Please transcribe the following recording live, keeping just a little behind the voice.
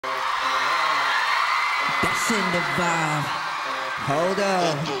That's in the vibe. Hold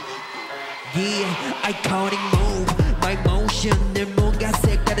up. Yeah, iconic move. My motion 늘 뭔가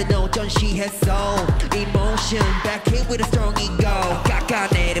색다른 전시했어. Emotion back here with a strong ego.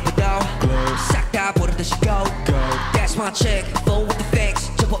 깎아내려보다 싹 다 버릇없이 go. That's my check. Full with the facts.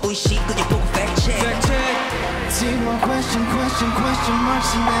 접어 의식 그냥 보고 fact check. Fact check. See more question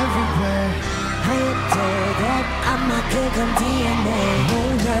marks in everywhere. I dare that I'm not good on DNA.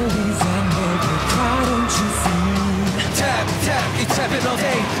 Mona Lisa, baby, why don't you see? Tap, it's tapping all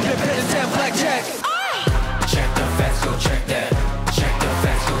day. Your pen is tap like Jack. Check the facts, go check that. Check the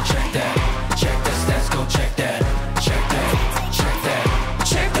facts, go check that. Check the stats, go check that. Check that, check that.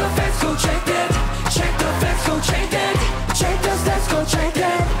 Check the facts, go check that. Check the facts, go check that. Check the stats, go check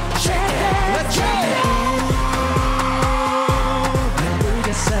that. Check that. Let's go.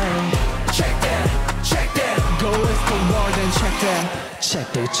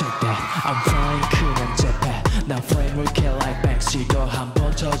 check that I'm flying 그냥 jetpack 난 flame will kill like back 시도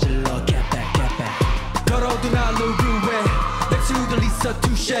한번 저질러 get back 걸어도 난 루비웨 Next to the Lisa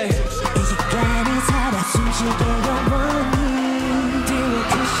touche 이 시간이 살아 숨쉬게 영원히 Deal with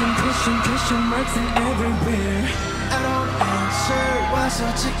cushion marks in everywhere I don't answer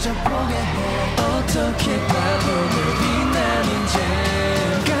와서 직접 보게 해 어떻게 봐도 늘 빛나는지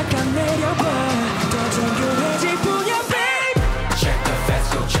깎아내려봐 더 정교해질 뿐이야 babe Check the facts,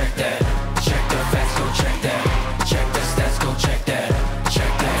 go check that Check the facts, go check that Check the stats, go check that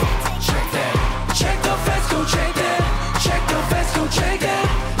Check that, check that Check the facts, go check that Check the facts, go check that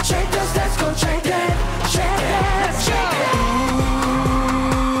Check the stats, go check that Check that, let's go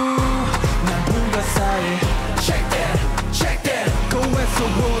난 불가사해 Check that Go as the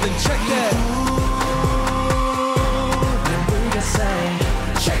world and check that 난 불가사해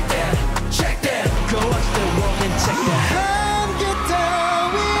Check that Go as the world and check that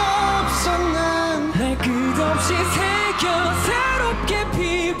날 끝없이 새겨 새롭게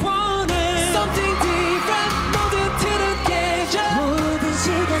피워내 Something different 모두 트는 계절 모든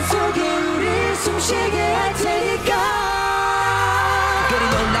시간 속에 우릴 숨쉬게 할 테니까 그리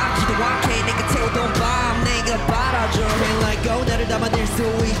놀라 기도할게 내가 태우던 밤 내가 바라줘 Feel like go 나를 담아낼 수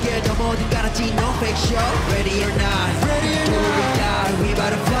있게 더 모든 가라지 no fake show Ready or not